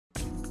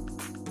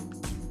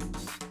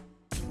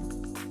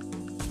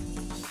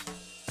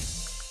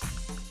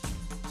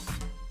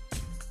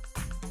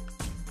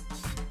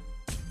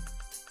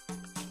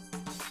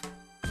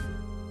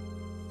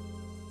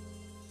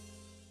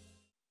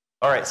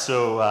All right,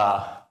 so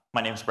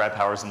my name is Brad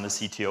Powers. I'm the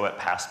CTO at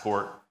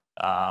Passport.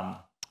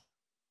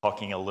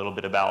 Talking a little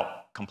bit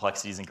about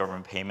complexities in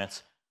government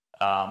payments.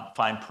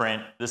 Fine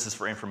print, this is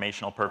for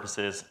informational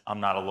purposes.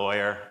 I'm not a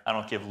lawyer. I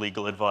don't give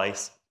legal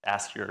advice.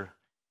 Ask your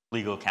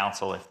legal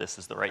counsel if this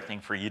is the right thing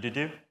for you to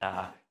do.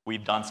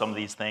 We've done some of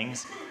these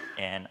things,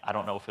 and I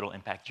don't know if it'll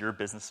impact your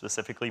business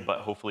specifically, but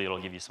hopefully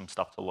it'll give you some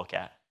stuff to look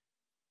at.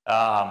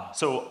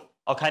 So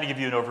I'll kind of give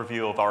you an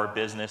overview of our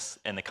business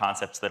and the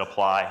concepts that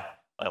apply.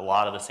 A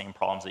lot of the same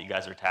problems that you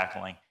guys are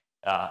tackling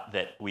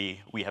that we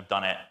have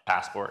done at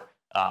Passport.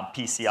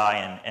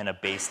 PCI and a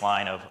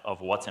baseline of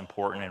what's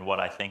important and what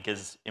I think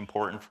is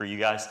important for you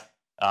guys.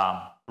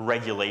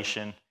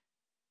 Regulation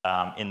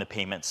in the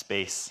payment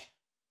space.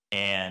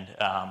 And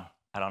I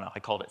don't know,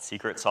 I called it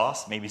secret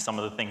sauce. Maybe some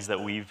of the things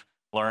that we've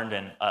learned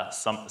and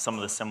some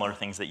of the similar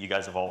things that you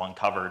guys have all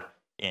uncovered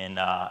in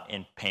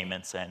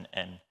payments and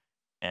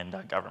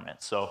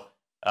government. So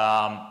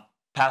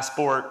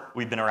Passport,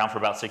 we've been around for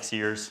about 6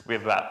 years. We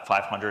have about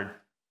 500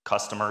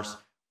 customers.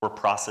 We're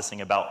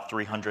processing about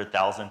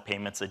 300,000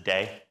 payments a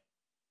day.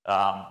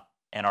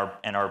 And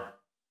our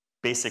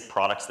basic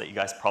products that you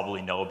guys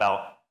probably know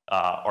about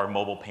are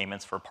mobile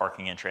payments for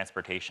parking and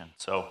transportation.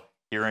 So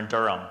here in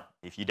Durham,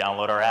 if you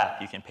download our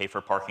app, you can pay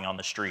for parking on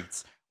the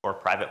streets or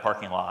private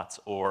parking lots,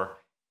 or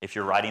if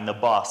you're riding the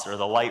bus or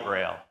the light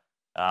rail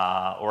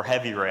or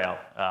heavy rail,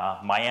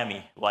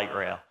 Miami light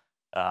rail.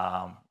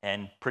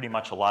 And pretty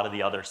much a lot of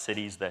the other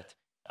cities that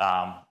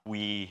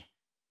we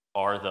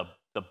are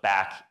the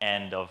back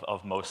end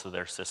of most of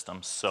their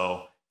systems.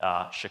 So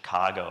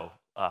Chicago,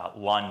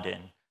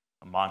 London,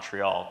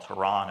 Montreal,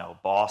 Toronto,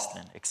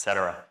 Boston,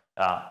 etc.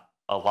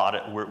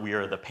 We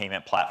are the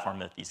payment platform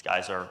that these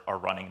guys are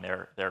running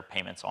their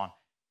payments on.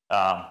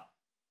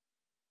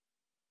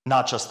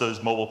 Not just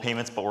those mobile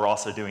payments, but we're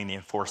also doing the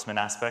enforcement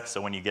aspect. So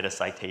when you get a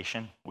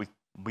citation,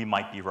 we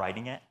might be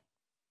writing it.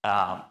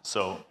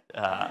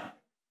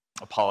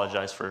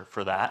 Apologize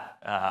for that.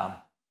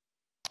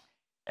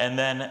 And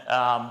then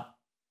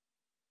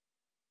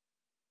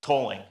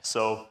tolling.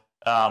 So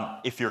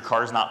if your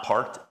car's not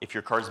parked, if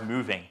your car's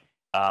moving,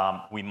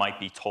 we might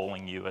be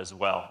tolling you as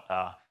well.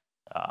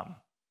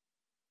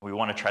 We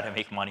want to try to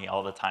make money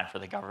all the time for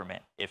the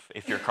government.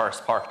 If your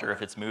car's parked or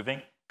if it's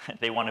moving,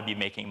 they want to be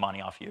making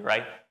money off you,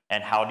 right?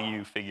 And how do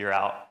you figure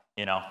out,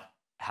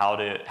 how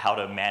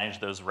to manage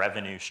those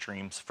revenue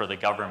streams for the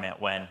government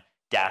when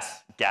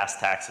gas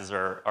taxes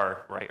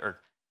are right, or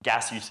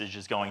gas usage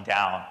is going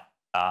down,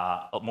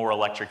 more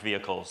electric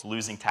vehicles,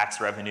 losing tax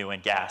revenue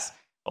and gas.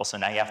 Also,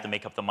 now you have to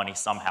make up the money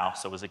somehow.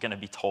 So is it going to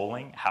be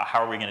tolling?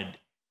 How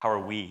are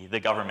we, the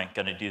government,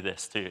 going to do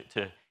this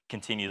to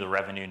continue the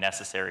revenue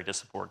necessary to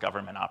support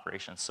government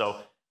operations? So,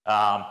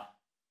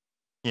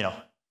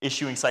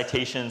 issuing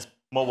citations,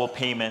 mobile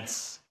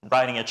payments,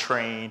 riding a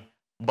train,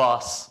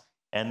 bus,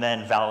 and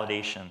then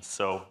validations.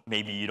 So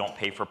maybe you don't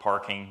pay for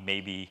parking,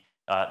 maybe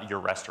your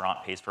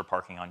restaurant pays for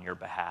parking on your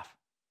behalf.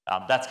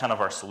 That's kind of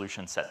our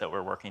solution set that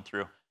we're working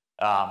through.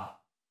 That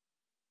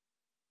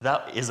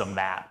is a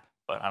map,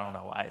 but I don't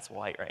know why it's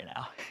white right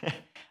now.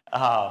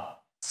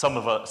 Some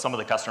of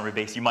the customer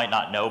base you might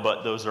not know,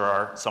 but those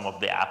are some of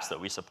the apps that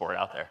we support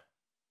out there.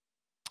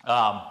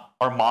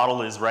 Our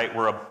model is, right,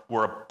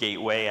 we're a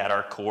gateway at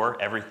our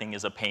core. Everything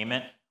is a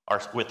payment.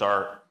 With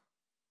our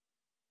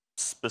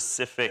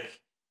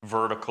specific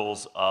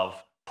verticals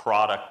of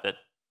product that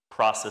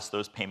process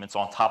those payments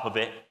on top of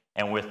it,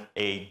 and with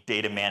a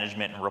data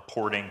management and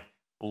reporting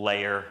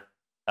layer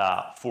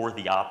for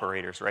the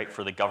operators, right,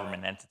 for the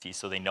government entities,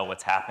 so they know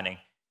what's happening,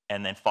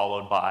 and then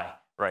followed by,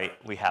 right,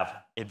 we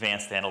have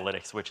advanced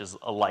analytics, which is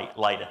a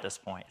light at this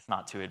point. It's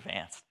not too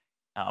advanced,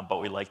 but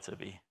we like to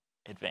be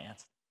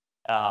advanced.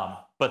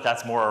 But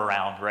that's more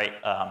around, right,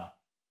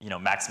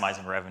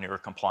 maximizing revenue or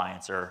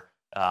compliance, or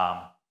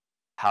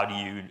how do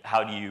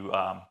you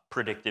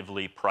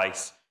predictively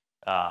price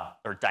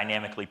or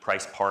dynamically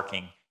price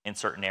parking in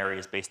certain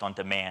areas based on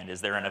demand?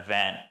 Is there an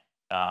event?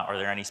 Are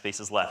there any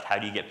spaces left? How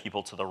do you get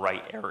people to the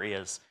right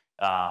areas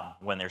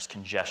when there's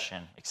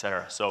congestion, et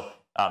cetera? So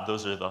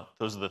those are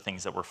the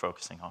things that we're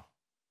focusing on.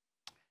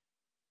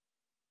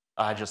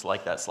 I just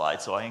like that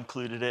slide, so I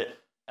included it.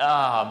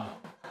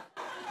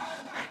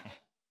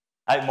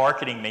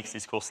 Marketing makes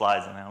these cool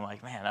slides, and I'm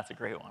like, man, that's a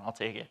great one. I'll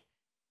take it.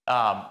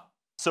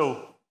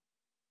 So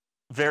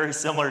very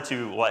similar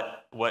to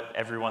what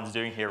everyone's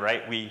doing here,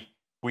 right? We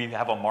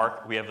have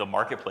the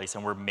marketplace,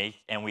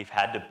 and we've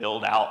had to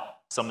build out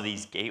some of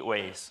these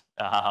gateways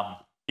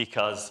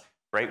because,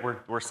 right,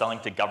 we're selling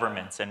to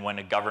governments, and when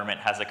a government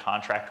has a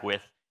contract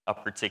with a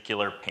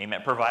particular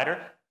payment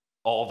provider,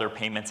 all their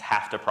payments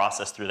have to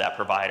process through that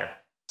provider.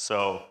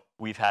 So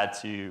we've had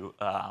to,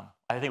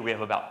 I think we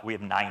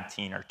have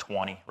 19 or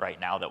 20 right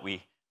now that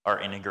we are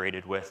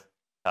integrated with,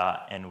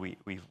 and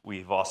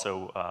we've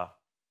also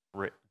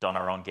done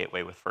our own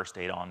gateway with First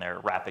Data on their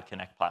Rapid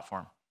Connect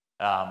platform.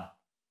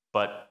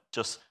 But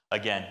just,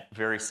 again,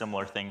 very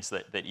similar things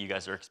that you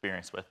guys are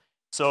experienced with.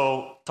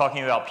 So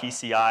talking about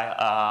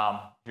PCI,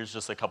 here's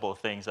just a couple of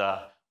things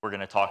we're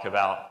going to talk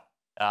about.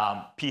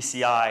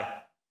 PCI,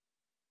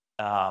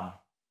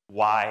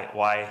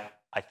 why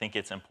I think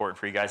it's important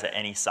for you guys at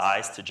any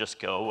size to just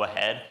go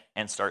ahead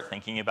and start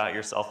thinking about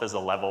yourself as a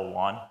level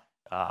 1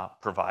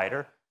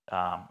 provider.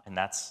 And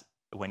that's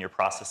when you're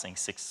processing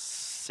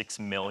 6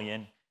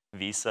 million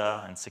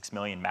Visa and 6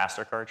 million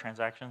MasterCard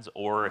transactions,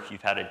 or if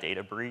you've had a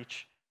data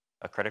breach,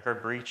 a credit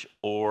card breach,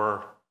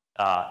 or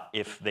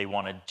if they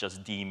want to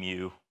just deem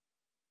you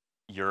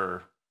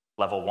your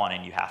level 1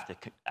 and you have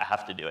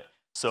to do it.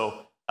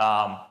 So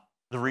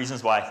the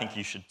reasons why I think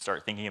you should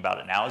start thinking about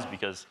it now is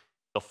because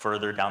the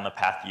further down the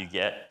path you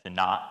get to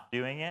not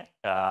doing it,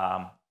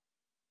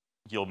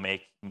 you'll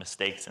make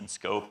mistakes in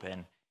scope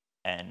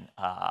and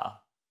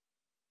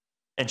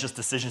just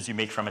decisions you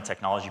make from a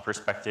technology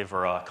perspective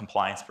or a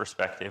compliance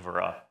perspective or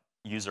a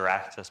user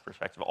access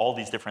perspective. All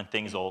these different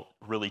things will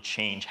really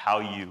change how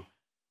you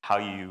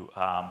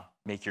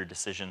make your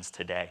decisions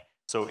today.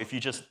 So if you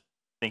just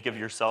think of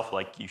yourself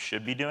like you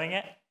should be doing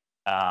it,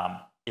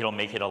 it'll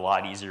make it a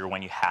lot easier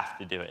when you have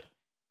to do it.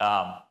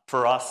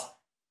 For us,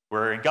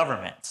 we're in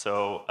government,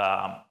 so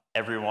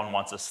everyone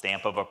wants a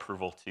stamp of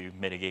approval to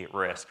mitigate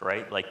risk,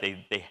 right? Like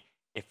if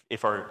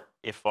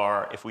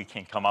we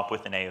can come up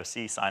with an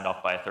AOC signed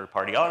off by a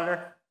third-party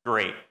auditor,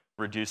 great.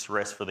 Reduce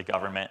risk for the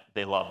government.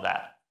 They love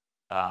that.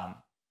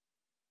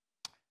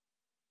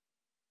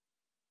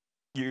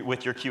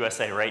 With your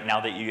QSA, right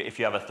now that if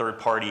you have a third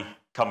party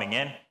coming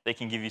in, they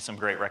can give you some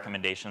great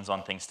recommendations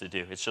on things to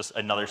do. It's just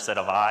another set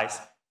of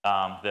eyes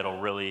that'll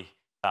really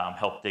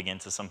help dig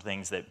into some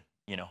things that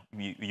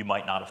you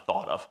might not have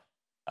thought of.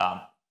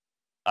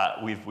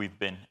 We've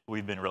been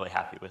really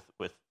happy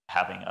with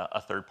having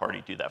a third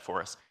party do that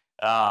for us.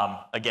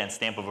 Again,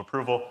 stamp of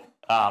approval.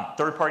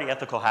 Third party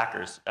ethical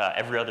hackers.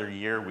 Every other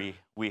year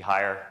we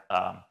hire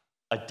a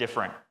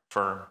different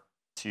firm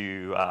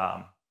to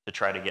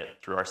try to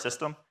get through our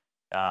system.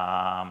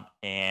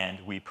 And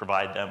we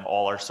provide them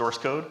all our source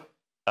code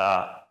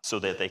so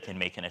that they can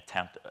make an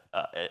attempt,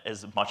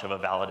 as much of a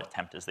valid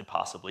attempt as they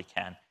possibly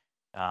can,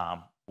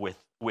 with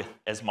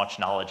as much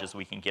knowledge as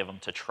we can give them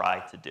to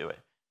try to do it.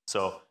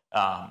 So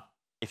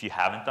if you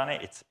haven't done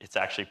it, it's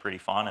actually pretty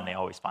fun, and they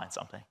always find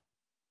something.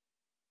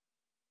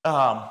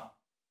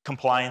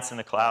 Compliance in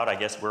the cloud, I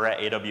guess we're at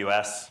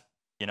AWS.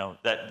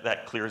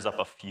 That clears up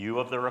a few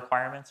of the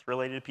requirements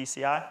related to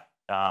PCI.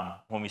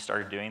 When we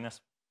started doing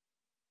this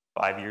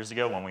 5 years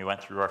ago, when we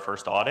went through our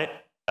first audit,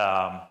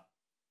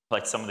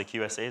 like some of the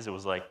QSAs, it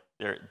was like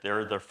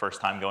they're their first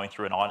time going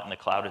through an audit in the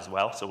cloud as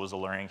well. So it was a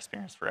learning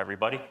experience for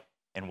everybody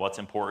and what's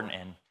important.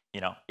 And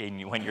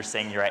when you're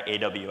saying you're at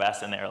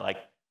AWS and they're like,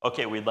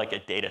 okay, we'd like a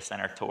data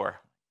center tour,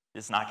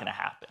 it's not going to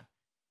happen.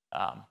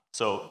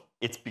 So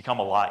it's become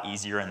a lot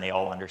easier, and they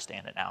all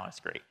understand it now. And it's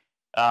great.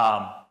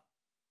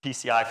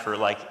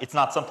 PCI it's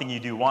not something you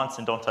do once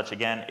and don't touch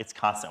again. It's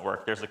constant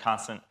work. There's a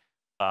constant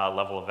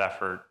level of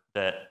effort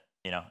that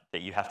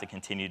you have to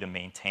continue to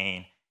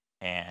maintain,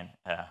 and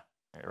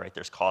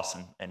there's costs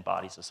and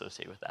bodies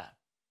associated with that.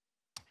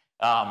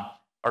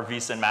 Our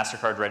Visa and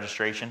MasterCard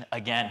registration,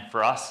 again,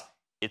 for us,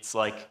 it's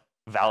like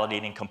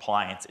validating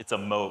compliance. It's a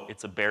moat.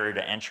 It's a barrier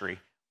to entry.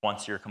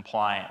 Once you're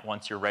compliant,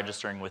 once you're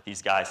registering with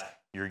these guys,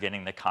 you're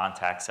getting the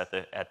contacts at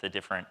the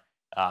different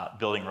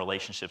building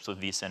relationships with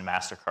Visa and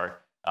MasterCard.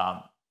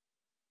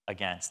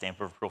 Again,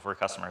 stamp of approval for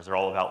customers. They're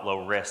all about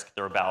low risk.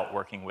 They're about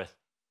working with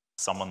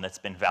someone that's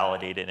been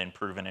validated and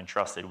proven and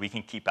trusted. We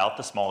can keep out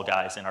the small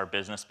guys in our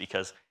business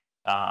because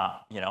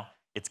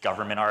it's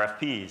government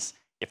RFPs.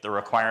 If the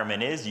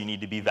requirement is you need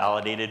to be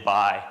validated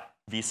by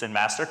Visa and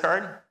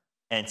MasterCard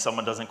and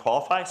someone doesn't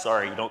qualify,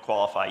 sorry, you don't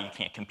qualify, you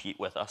can't compete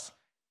with us.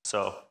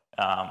 So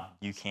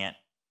you can't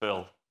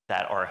fill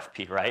that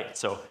RFP, right?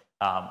 So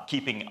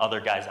keeping other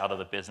guys out of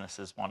the business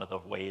is one of the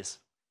ways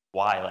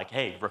why, like,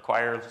 hey,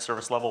 require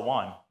service level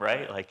 1,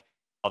 right? Like,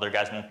 other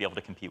guys won't be able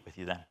to compete with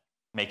you then.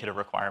 Make it a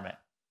requirement.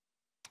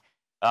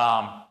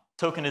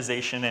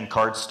 Tokenization and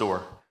card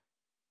store.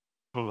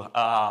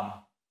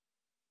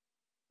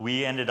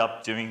 We ended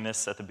up doing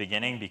this at the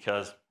beginning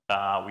because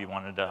we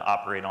wanted to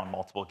operate on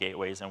multiple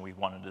gateways and we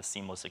wanted a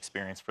seamless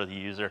experience for the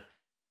user.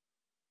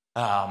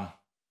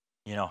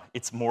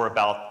 It's more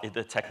about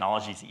the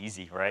technology's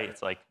easy, right?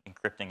 It's like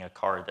encrypting a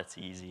card, that's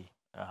easy.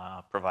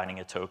 Providing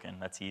a token,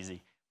 that's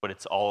easy. But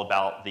it's all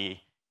about the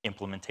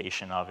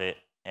implementation of it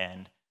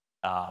and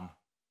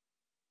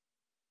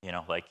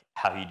like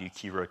how you do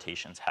key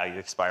rotations, how you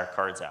expire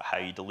cards out, how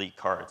you delete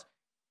cards.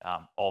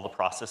 All the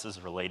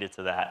processes related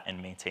to that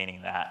and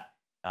maintaining that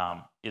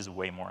is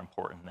way more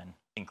important than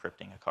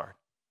encrypting a card.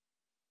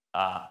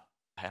 I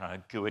don't know,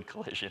 GUID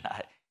collision.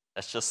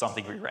 That's just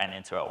something we ran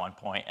into at one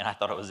point, and I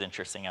thought it was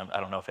interesting.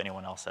 I don't know if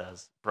anyone else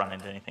has run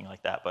into anything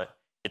like that, but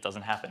it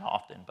doesn't happen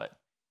often, but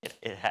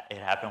it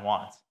happened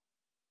once.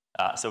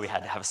 So we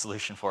had to have a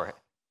solution for it.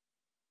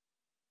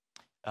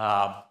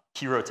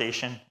 Key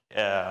rotation.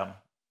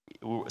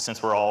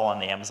 Since we're all on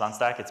the Amazon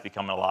stack, it's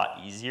become a lot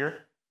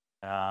easier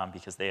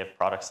because they have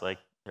products like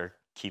their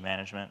key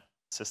management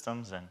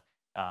systems, and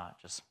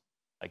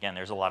again,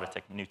 there's a lot of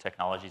new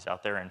technologies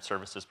out there and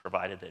services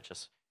provided that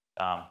just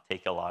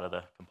take a lot of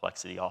the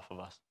complexity off of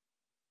us.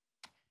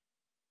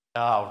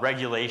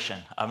 Regulation.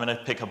 I'm going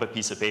to pick up a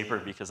piece of paper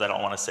because I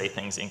don't want to say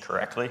things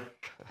incorrectly.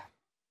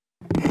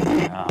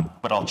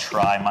 But I'll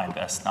try my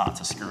best not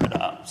to screw it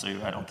up so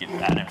I don't give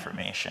bad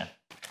information.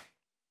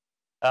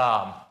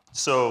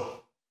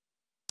 So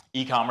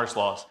e-commerce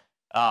laws.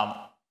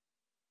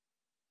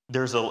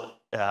 There's a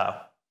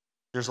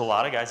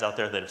lot of guys out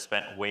there that have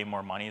spent way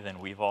more money than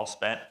we've all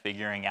spent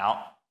figuring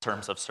out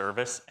terms of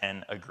service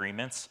and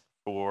agreements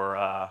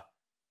for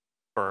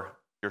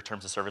your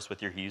terms of service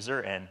with your user,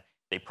 and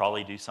they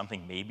probably do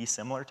something maybe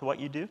similar to what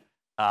you do.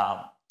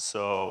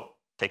 So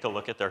take a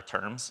look at their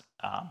terms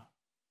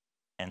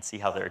and see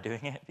how they're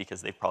doing it,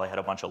 because they probably had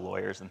a bunch of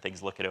lawyers and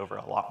things look it over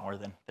a lot more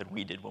than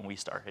we did when we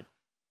started.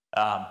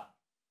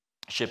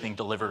 Shipping,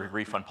 delivery,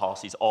 refund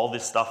policies, all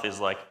this stuff is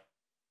like,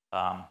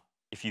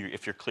 if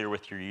you're clear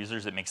with your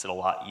users, it makes it a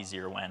lot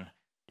easier when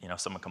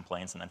someone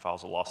complains and then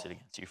files a lawsuit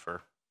against you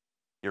for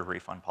your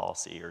refund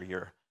policy or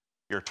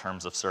your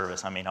terms of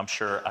service. I mean, I'm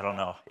sure, I don't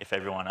know if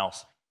everyone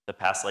else, the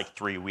past like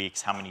 3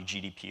 weeks, how many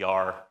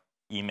GDPR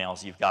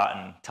emails you've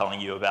gotten telling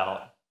you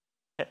about,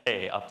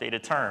 hey,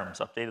 updated terms,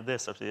 updated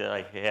this, updated,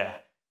 like, yeah,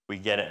 we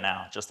get it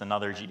now. Just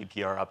another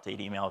GDPR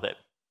update email that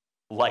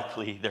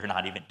likely they're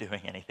not even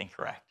doing anything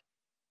correct.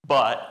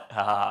 But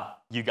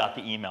you got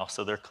the email,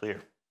 so they're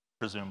clear,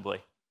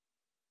 presumably.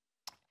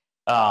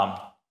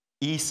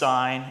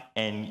 E-sign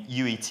and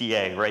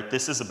UETA, right?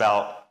 This is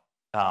about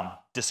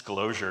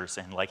disclosures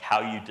and like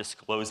how you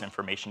disclose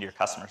information to your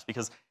customers,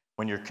 because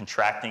when you're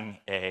contracting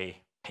a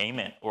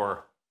payment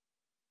or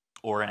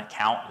an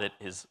account that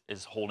is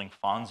holding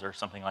funds or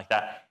something like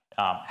that,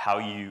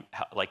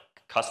 like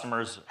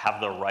customers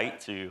have the right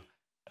to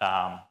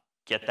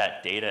get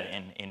that data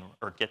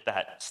or get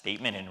that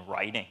statement in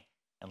writing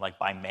and like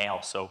by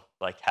mail. So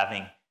like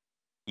having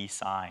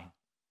e-sign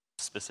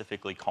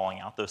specifically calling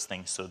out those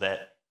things so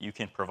that you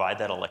can provide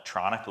that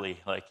electronically.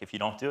 Like if you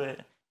don't do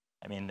it,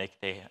 I mean,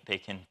 they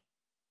can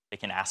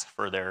ask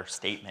for their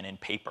statement in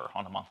paper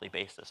on a monthly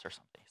basis or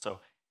something. So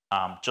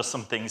just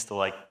some things to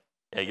like,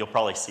 you'll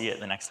probably see it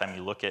the next time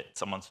you look at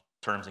someone's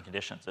terms and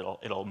conditions.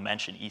 It'll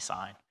mention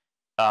e-sign.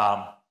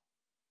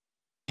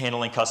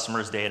 Handling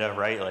customers' data,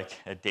 right? Like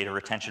data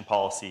retention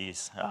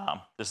policies.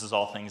 This is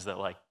all things that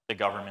like the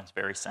government's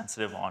very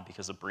sensitive on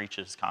because of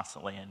breaches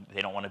constantly, and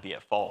they don't want to be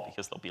at fault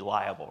because they'll be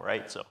liable,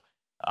 right? So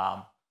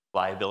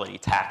liability,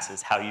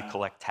 taxes, how you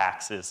collect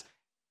taxes.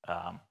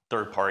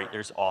 Third party,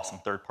 there's awesome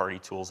third-party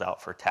tools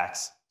out for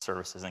tax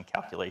services and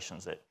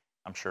calculations that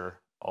I'm sure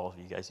all of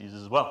you guys use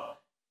as well.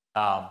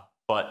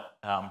 But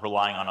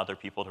relying on other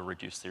people to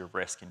reduce your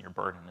risk and your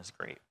burden is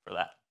great for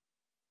that.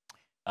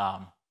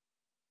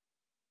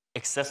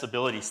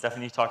 Accessibility,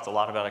 Stephanie talked a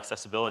lot about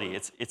accessibility.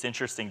 It's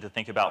interesting to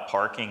think about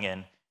parking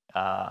and,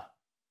 at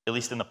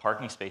least in the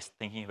parking space,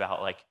 thinking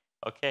about like,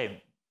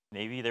 okay,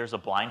 maybe there's a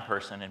blind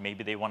person and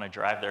maybe they want to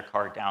drive their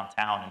car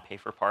downtown and pay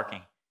for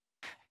parking.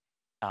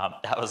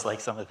 That was like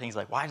some of the things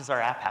like, why does our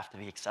app have to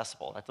be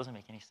accessible? That doesn't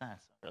make any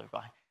sense. Really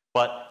why.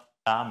 But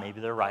maybe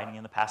they're riding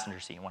in the passenger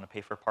seat and want to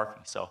pay for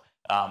parking. So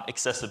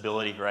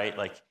accessibility, right?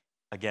 Like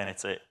again,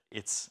 it's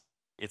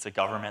a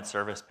government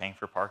service paying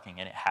for parking,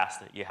 and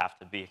you have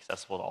to be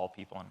accessible to all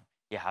people, and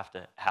you have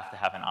to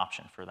have an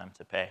option for them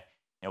to pay.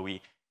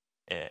 We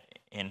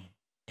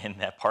in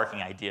that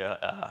parking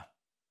idea,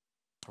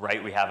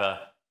 right? We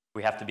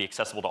have to be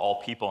accessible to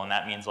all people, and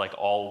that means like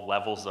all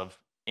levels of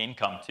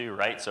income too,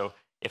 right? So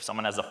if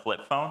someone has a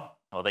flip phone,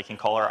 well, they can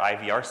call our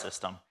IVR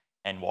system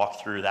and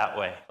walk through that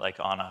way, like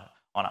on an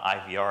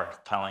IVR,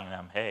 telling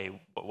them,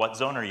 hey, what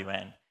zone are you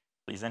in?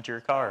 Please enter your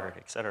card,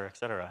 et cetera, et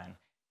cetera.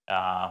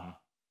 And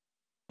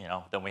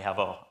then we have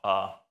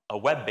a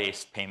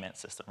web-based payment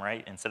system,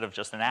 right? Instead of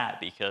just an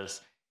app, because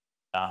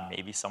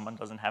maybe someone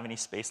doesn't have any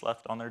space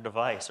left on their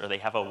device, or they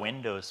have a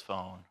Windows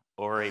phone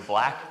or a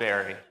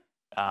BlackBerry.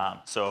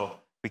 So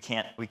we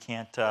can't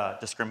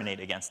discriminate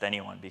against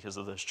anyone because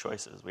of those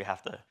choices. We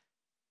have to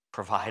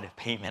provide a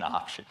payment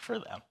option for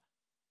them.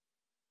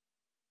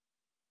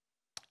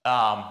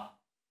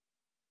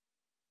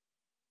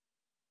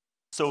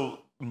 So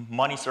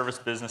money service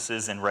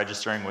businesses and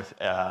registering with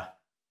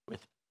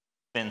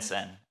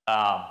FinCEN.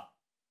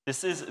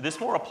 This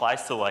more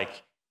applies to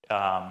like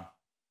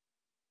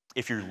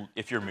if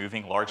you're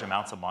moving large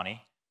amounts of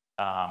money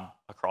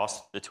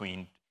across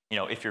between,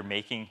 if you're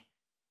making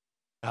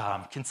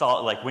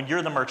like when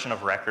you're the merchant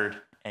of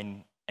record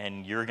and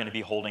you're going to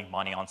be holding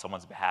money on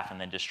someone's behalf and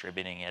then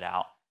distributing it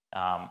out.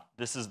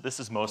 This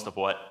is most of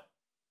what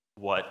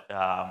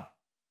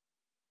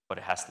it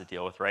has to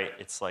deal with, right?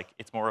 It's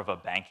more of a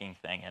banking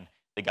thing, and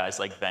the guys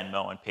like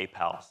Venmo and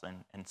PayPal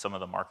and some of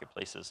the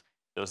marketplaces,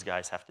 those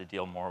guys have to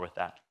deal more with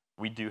that.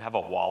 We do have a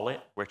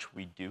wallet which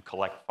we do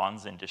collect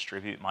funds and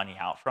distribute money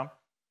out from.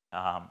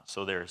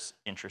 So there's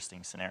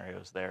interesting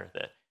scenarios there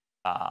that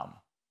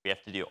we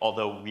have to do.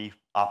 Although we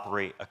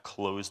operate a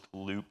closed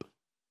loop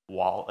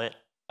wallet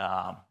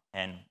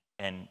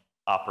and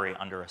operate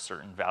under a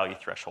certain value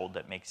threshold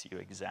that makes you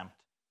exempt.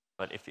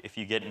 But if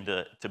you get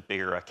into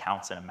bigger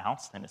accounts and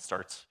amounts, then it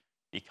starts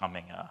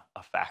becoming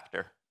a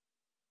factor.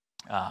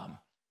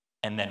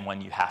 And then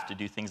when you have to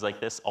do things like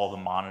this, all the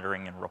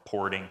monitoring and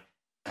reporting,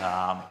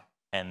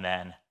 and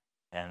then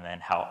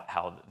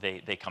how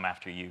they come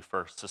after you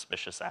for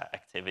suspicious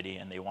activity,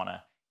 and they want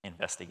to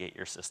investigate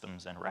your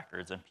systems and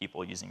records and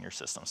people using your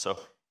system. So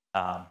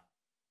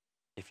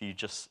if you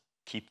just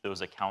keep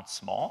those accounts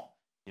small,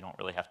 you don't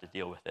really have to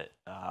deal with it.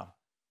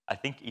 I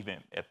think even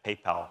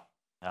PayPal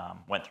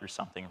went through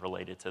something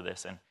related to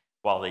this, and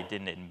while they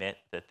didn't admit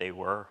that they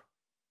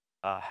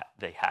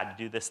they had to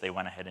do this, they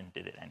went ahead and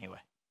did it anyway.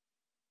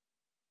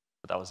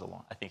 But that was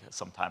I think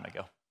some time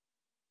ago.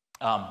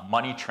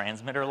 Money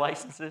transmitter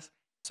licenses.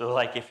 So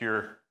like if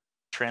you're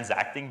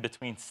transacting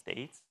between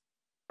states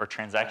or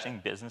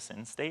transacting business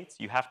in states,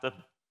 you have to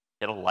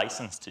get a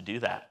license to do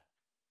that.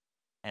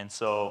 And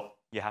so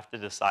you have to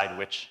decide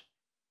which,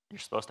 you're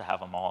supposed to have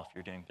them all if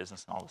you're doing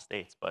business in all the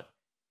states, but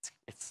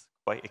it's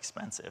quite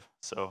expensive.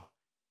 So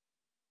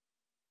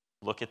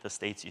look at the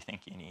states you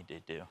think you need to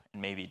do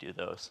and maybe do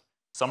those.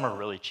 Some are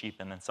really cheap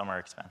and then some are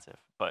expensive,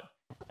 but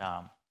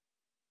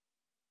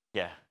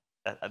yeah,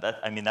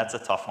 I mean, that's a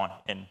tough one.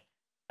 And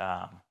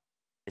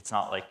it's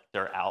not like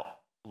they're out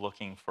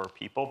looking for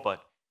people,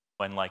 but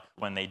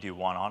when they do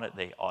one audit,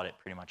 they audit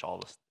pretty much all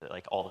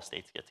the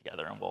states get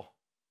together, and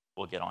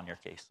we'll get on your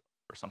case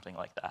or something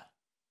like that.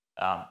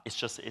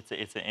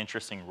 It's an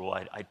interesting rule.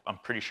 I'm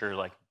pretty sure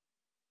like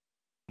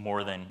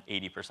more than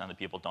 80% of the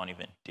people don't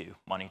even do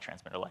money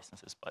transmitter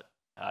licenses, but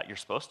you're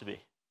supposed to be.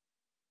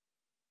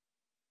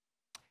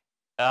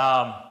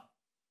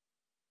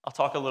 I'll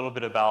talk a little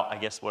bit about, I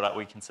guess, what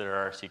we consider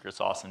our secret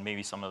sauce and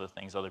maybe some of the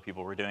things other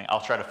people were doing.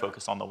 I'll try to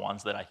focus on the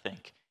ones that I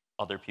think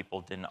other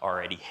people didn't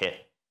already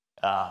hit,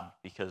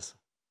 because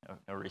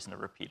no reason to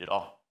repeat it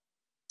all.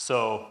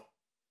 So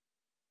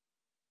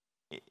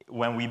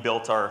when we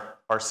built our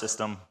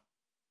system,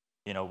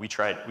 we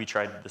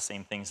tried the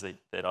same things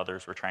that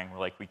others were trying. We're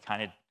like,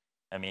 I'm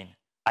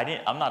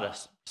not a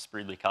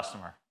Spreedly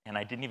customer, and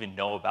I didn't even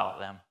know about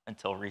them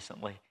until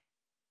recently.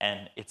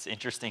 And it's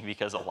interesting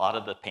because a lot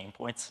of the pain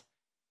points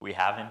we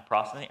have in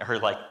processing are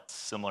like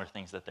similar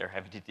things that they're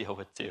having to deal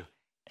with too.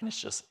 And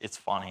it's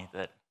funny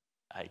that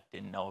I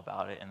didn't know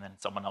about it, and then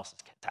someone else is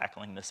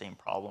tackling the same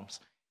problems,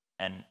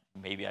 and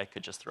maybe I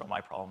could just throw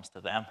my problems to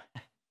them.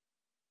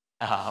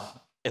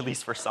 At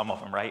least for some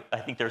of them, right? I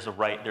think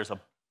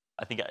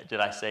did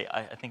I say,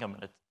 I think I'm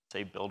gonna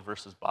say build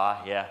versus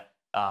buy, yeah.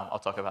 I'll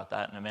talk about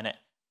that in a minute.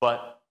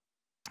 But,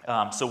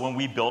 so when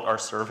we built our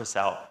service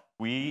out,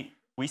 we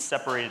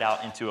separated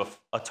out into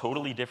a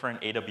totally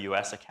different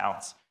AWS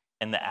accounts,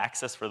 and the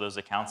access for those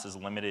accounts is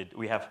limited.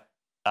 We have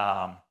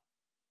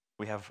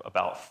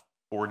about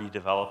 40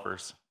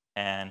 developers,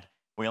 and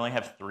we only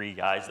have 3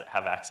 guys that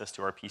have access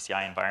to our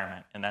PCI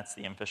environment, and that's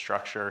the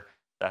infrastructure,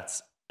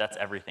 that's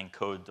everything,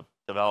 code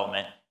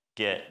development,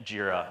 Git,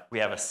 Jira. We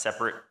have a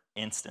separate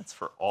instance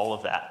for all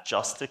of that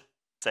just to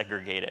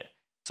segregate it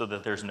so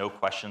that there's no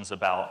questions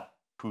about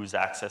who's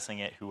accessing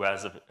it, who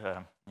has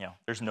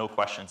there's no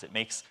questions. It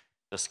makes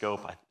the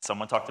scope,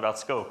 someone talked about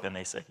scope, and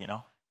they said,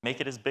 make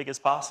it as big as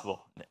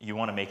possible. You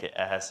want to make it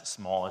as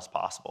small as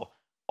possible.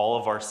 All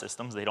of our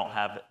systems, they don't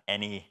have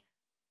any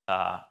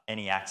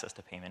access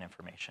to payment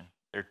information.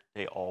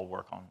 They all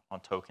work on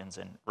tokens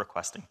and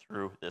requesting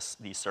through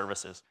these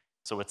services.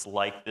 So it's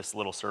like this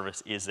little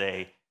service is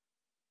a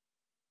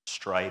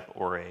Stripe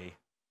or a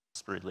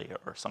Spreedly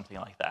or something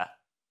like that.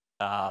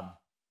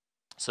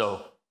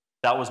 So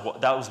that was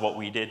what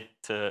we did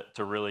to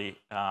really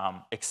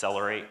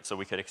accelerate, so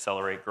we could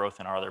accelerate growth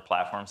in our other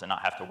platforms and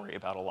not have to worry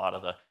about a lot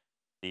of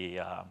the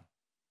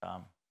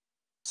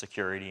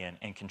security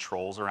and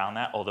controls around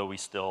that. Although we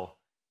still,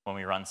 when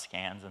we run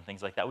scans and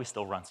things like that, we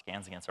still run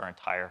scans against our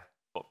entire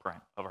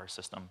footprint of our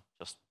system.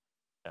 Just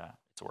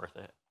it's worth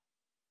it.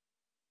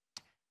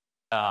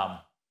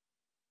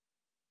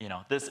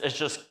 This is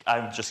just,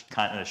 I'm just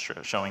kind of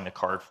showing the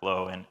card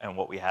flow, and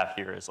what we have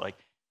here is like,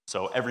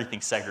 so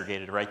everything's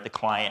segregated, right? The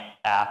client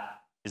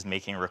app is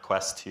making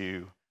requests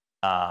to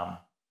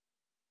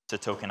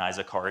tokenize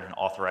a card and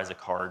authorize a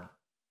card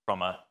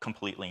from a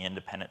completely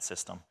independent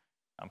system,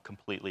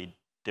 completely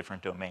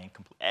different domain.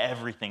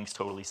 Everything's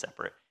totally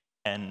separate,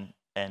 and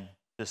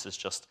this is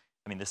just,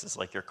 this is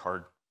like your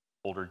card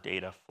holder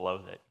data flow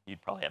that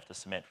you'd probably have to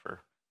submit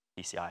for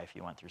PCI if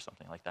you went through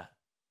something like that.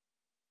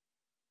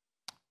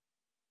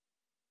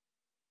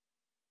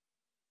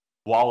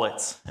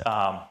 Wallets.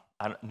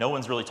 No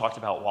one's really talked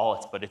about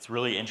wallets, but it's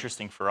really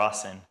interesting for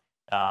us. And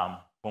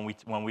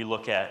when we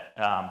look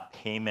at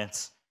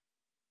payments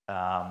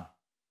and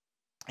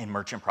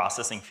merchant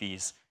processing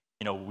fees,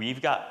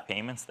 we've got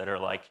payments that are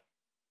like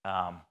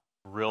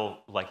real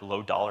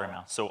low dollar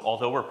amounts. So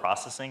although we're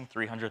processing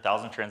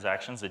 300,000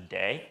 transactions a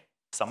day,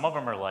 some of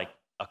them are like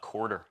a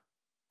quarter,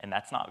 and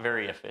that's not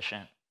very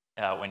efficient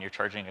when you're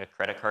charging a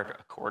credit card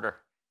a quarter.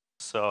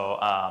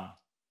 So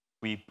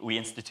we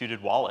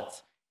instituted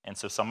wallets. And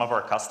so some of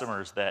our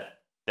customers that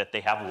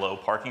they have low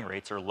parking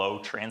rates or low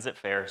transit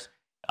fares,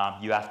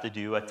 you have to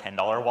do a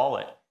 $10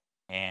 wallet.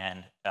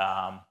 And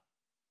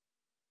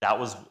that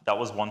was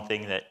one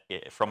thing that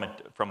from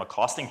a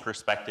costing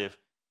perspective,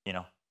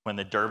 when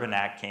the Durbin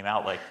Act came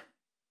out, like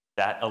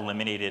that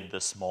eliminated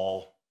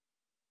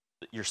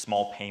your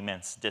small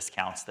payments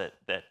discounts that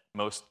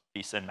most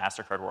Visa and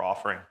MasterCard were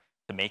offering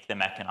to make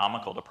them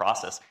economical to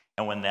process.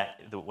 And when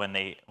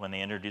they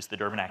introduced the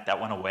Durbin Act, that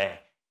went away,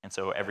 and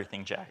so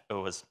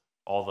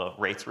all the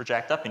rates were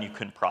jacked up, and you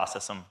couldn't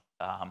process them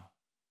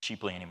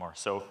cheaply anymore.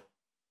 So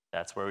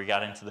that's where we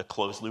got into the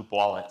closed loop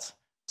wallets.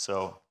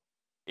 So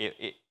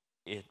it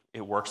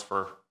works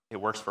for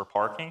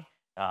parking.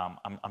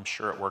 I'm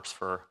sure it works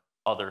for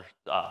other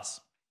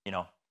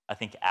I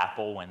think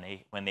Apple,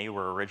 when they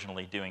were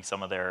originally doing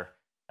some of their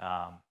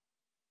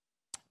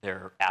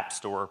app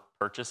store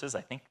purchases,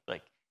 I think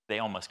like they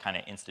almost kind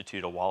of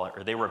institute a wallet,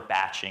 or they were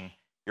batching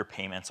your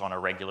payments on a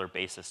regular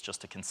basis just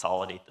to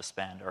consolidate the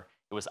spend. Or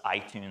it was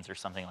iTunes or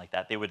something like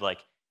that. They would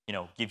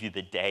give you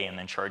the day and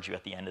then charge you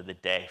at the end of the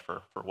day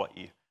for what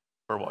you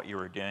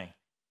were doing.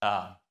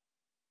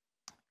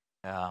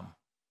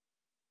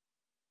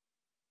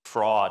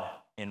 Fraud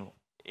in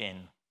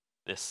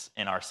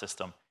our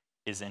system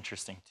is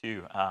interesting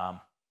too.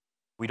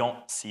 We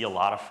don't see a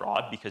lot of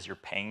fraud because you're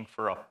paying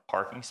for a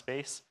parking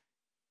space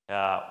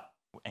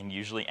and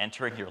usually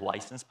entering your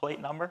license plate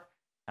number.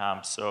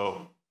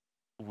 So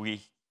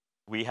we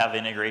have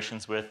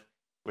integrations with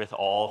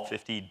all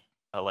 50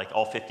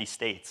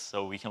 states,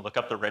 so we can look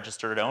up the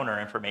registered owner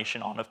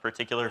information on a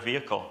particular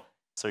vehicle.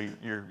 So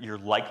you're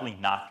likely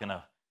not going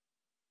to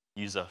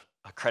use a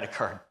credit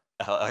card,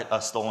 a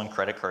stolen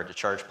credit card, to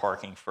charge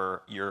parking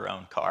for your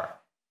own car.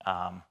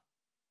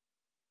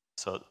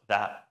 So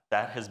that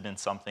has been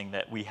something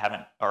that we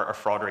haven't. Our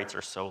fraud rates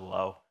are so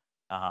low.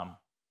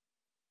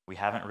 We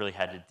haven't really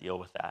had to deal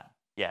with that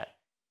yet.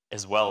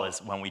 As well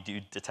as when we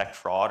do detect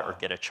fraud or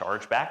get a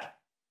charge back,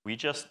 we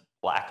just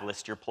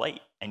blacklist your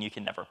plate, and you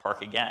can never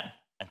park again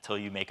until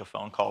you make a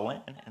phone call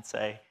in and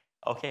say,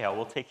 okay, I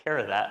will take care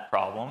of that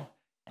problem,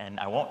 and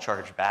I won't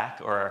charge back,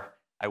 or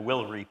I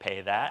will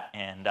repay that,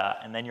 and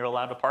then you're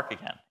allowed to park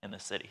again in the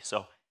city.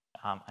 So,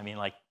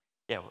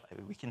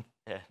 we can.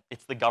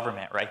 It's the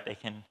government, right? They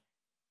can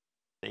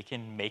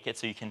make it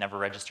so you can never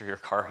register your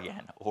car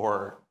again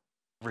or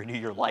renew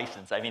your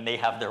license. I mean, they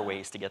have their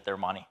ways to get their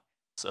money,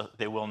 so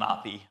they will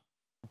not be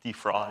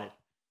defrauded.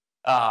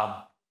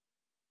 I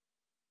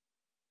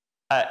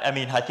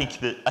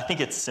think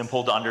it's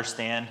simple to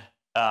understand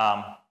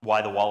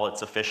why the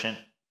wallet's efficient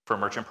for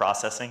merchant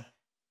processing,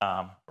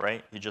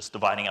 right? You're just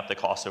dividing up the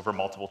cost over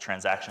multiple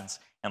transactions,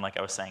 and like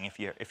I was saying, if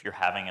you're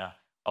having a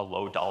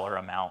low dollar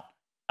amount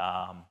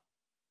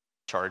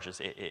charges,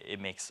 it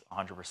makes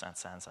 100%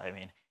 sense. I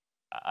mean,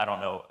 I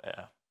don't know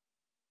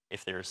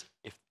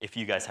if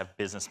you guys have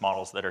business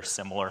models that are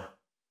similar,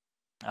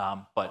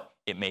 but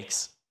it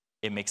makes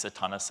a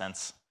ton of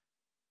sense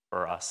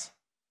for us.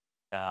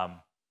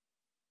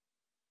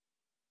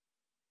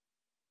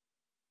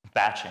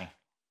 Batching,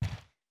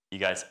 you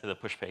guys, the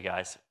PushPay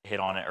guys, hit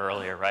on it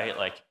earlier, right?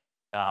 Like,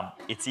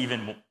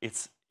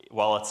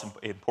 while it's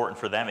important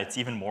for them, it's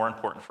even more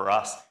important for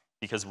us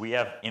because we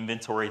have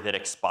inventory that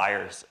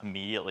expires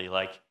immediately.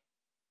 Like,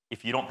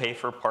 if you don't pay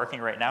for parking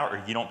right now,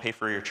 or you don't pay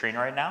for your train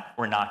right now,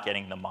 we're not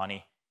getting the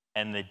money.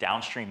 And the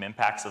downstream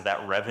impacts of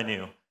that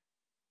revenue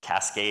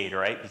cascade,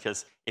 right?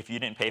 Because if you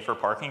didn't pay for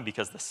parking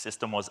because the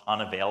system was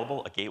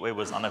unavailable, a gateway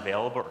was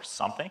unavailable or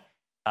something,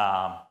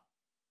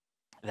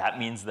 that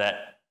means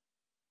that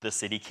the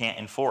city can't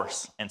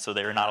enforce. And so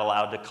they're not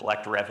allowed to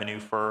collect revenue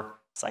for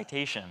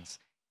citations.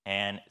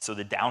 And so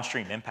the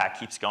downstream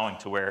impact keeps going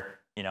to where,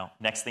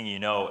 next thing you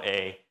know,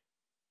 a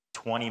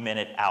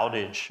 20-minute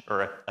outage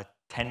or a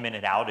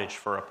 10-minute outage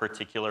for a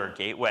particular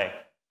gateway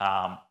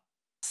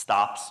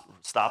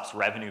stops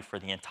revenue for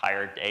the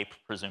entire day,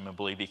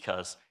 presumably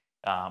because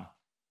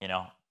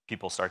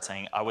people start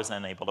saying, I was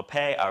unable to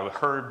pay. I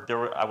heard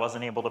I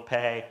wasn't able to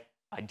pay.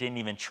 I didn't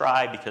even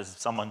try because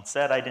someone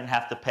said I didn't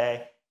have to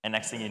pay. And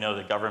next thing you know,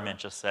 the government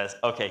just says,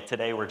 okay,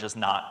 today we're just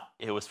not,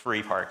 it was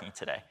free parking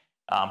today.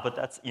 But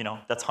that's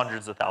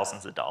hundreds of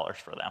thousands of dollars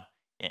for them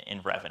in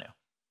revenue.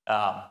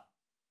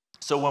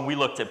 So when we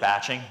looked at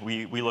batching,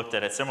 we looked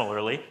at it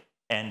similarly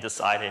and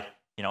decided,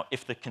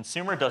 if the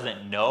consumer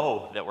doesn't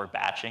know that we're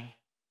batching,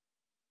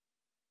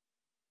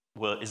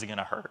 well, is it going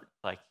to hurt?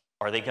 Like,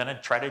 are they going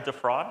to try to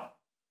defraud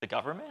the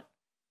government?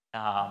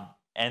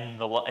 And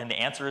the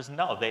answer is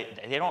no. They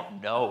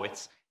don't know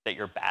that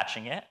you're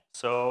batching it,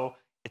 so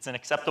it's an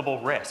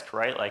acceptable risk,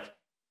 right? Like,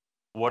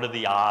 what are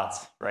the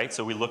odds, right?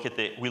 So we look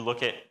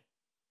at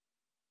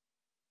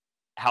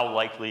how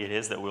likely it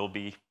is that we'll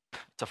be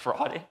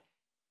defrauded,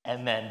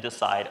 and then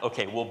decide,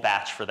 okay, we'll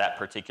batch for that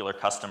particular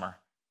customer,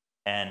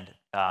 and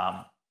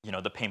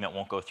the payment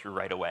won't go through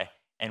right away.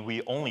 And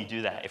we only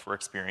do that if we're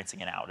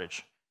experiencing an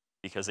outage,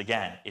 because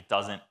again,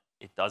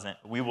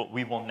 we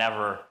will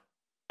never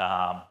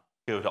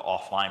go to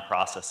offline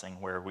processing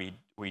where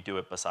we do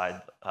it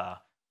beside 100%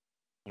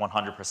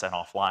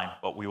 offline,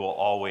 but we will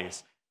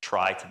always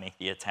try to make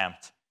the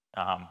attempt.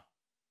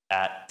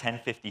 At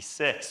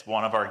 10:56,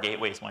 one of our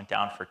gateways went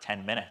down for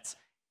 10 minutes,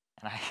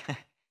 and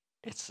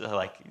it's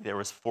like there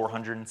was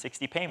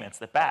 460 payments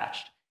that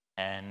batched,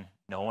 and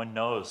no one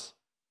knows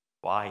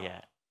why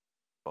yet,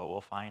 but we'll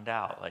find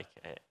out. Like,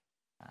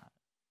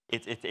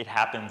 it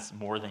happens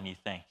more than you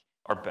think.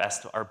 Our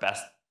best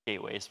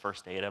gateway is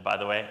First Data, by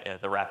the way,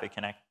 the Rapid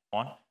Connect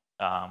one.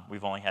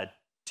 We've only had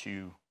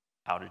 2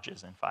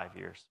 outages in 5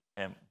 years,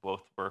 and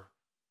both were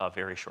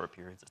very short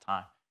periods of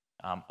time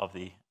of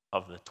the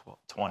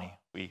 20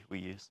 we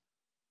use.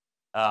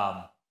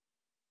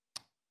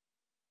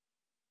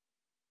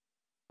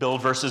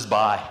 Build versus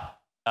buy.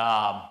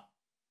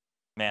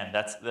 Man,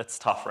 that's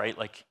tough, right?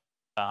 Like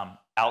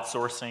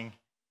outsourcing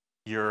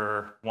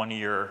one of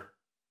your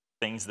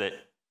things that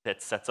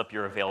sets up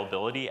your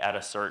availability at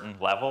a certain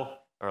level,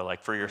 or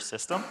like for your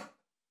system.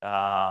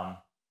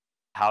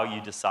 How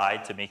you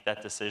decide to make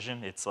that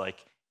decision, it's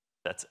like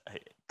that's a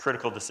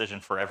critical decision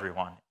for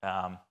everyone.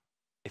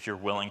 If you're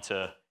willing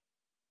to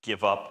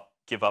give up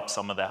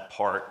some of that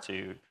part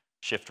to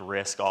shift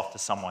risk off to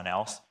someone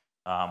else,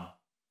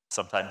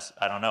 sometimes,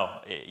 I don't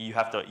know, you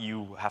have to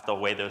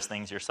weigh those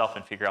things yourself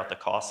and figure out the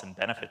costs and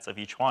benefits of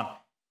each one.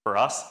 For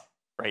us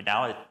right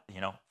now,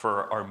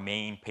 for our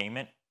main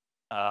payment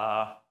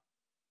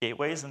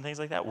gateways and things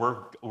like that,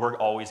 we're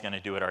always going to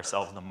do it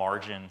ourselves. The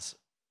margins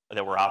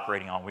that we're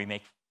operating on, we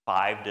make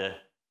 5 to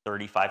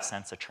 35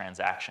 cents a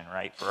transaction,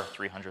 right, for our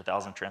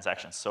 300,000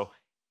 transactions. So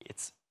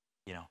it's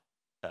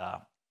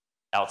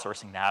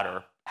outsourcing that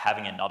or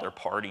having another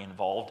party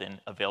involved in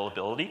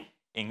availability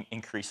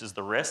increases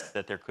the risk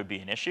that there could be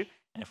an issue.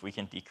 And if we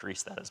can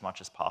decrease that as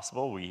much as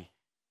possible, we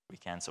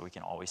can, so we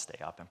can always stay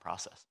up and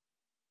process.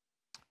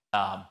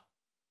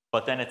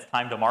 But then it's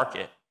time to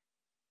market.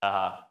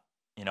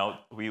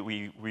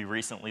 We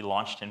recently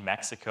launched in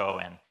Mexico,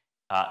 and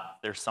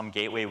there's some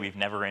gateway we've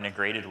never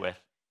integrated with,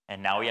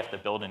 and now we have to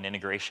build an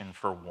integration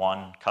for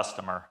one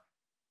customer.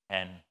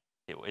 And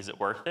is it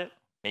worth it?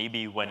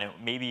 Maybe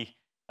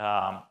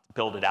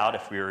build it out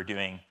if we were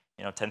doing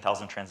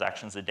 10,000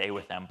 transactions a day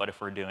with them. But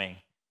if we're doing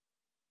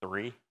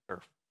 3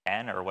 or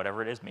 10 or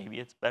whatever it is, maybe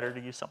it's better to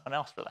use someone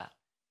else for that.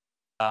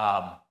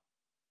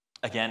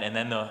 Again, and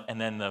then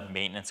the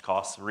maintenance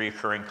costs,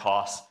 reoccurring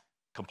costs,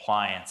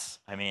 compliance.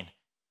 I mean,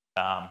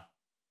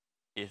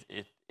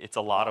 it's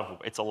a lot of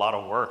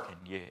work,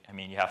 and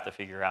you have to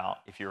figure out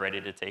if you're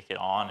ready to take it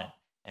on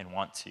and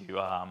want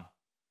to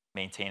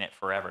maintain it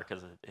forever,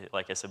 because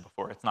like I said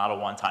before, it's not a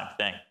one-time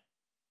thing.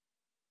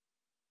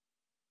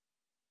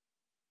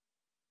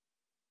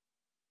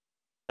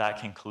 That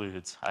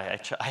concludes. I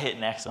hit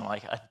next. I'm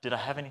like, did I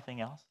have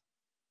anything else?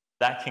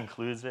 That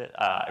concludes it.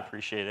 I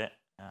appreciate it.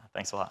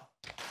 Thanks a lot.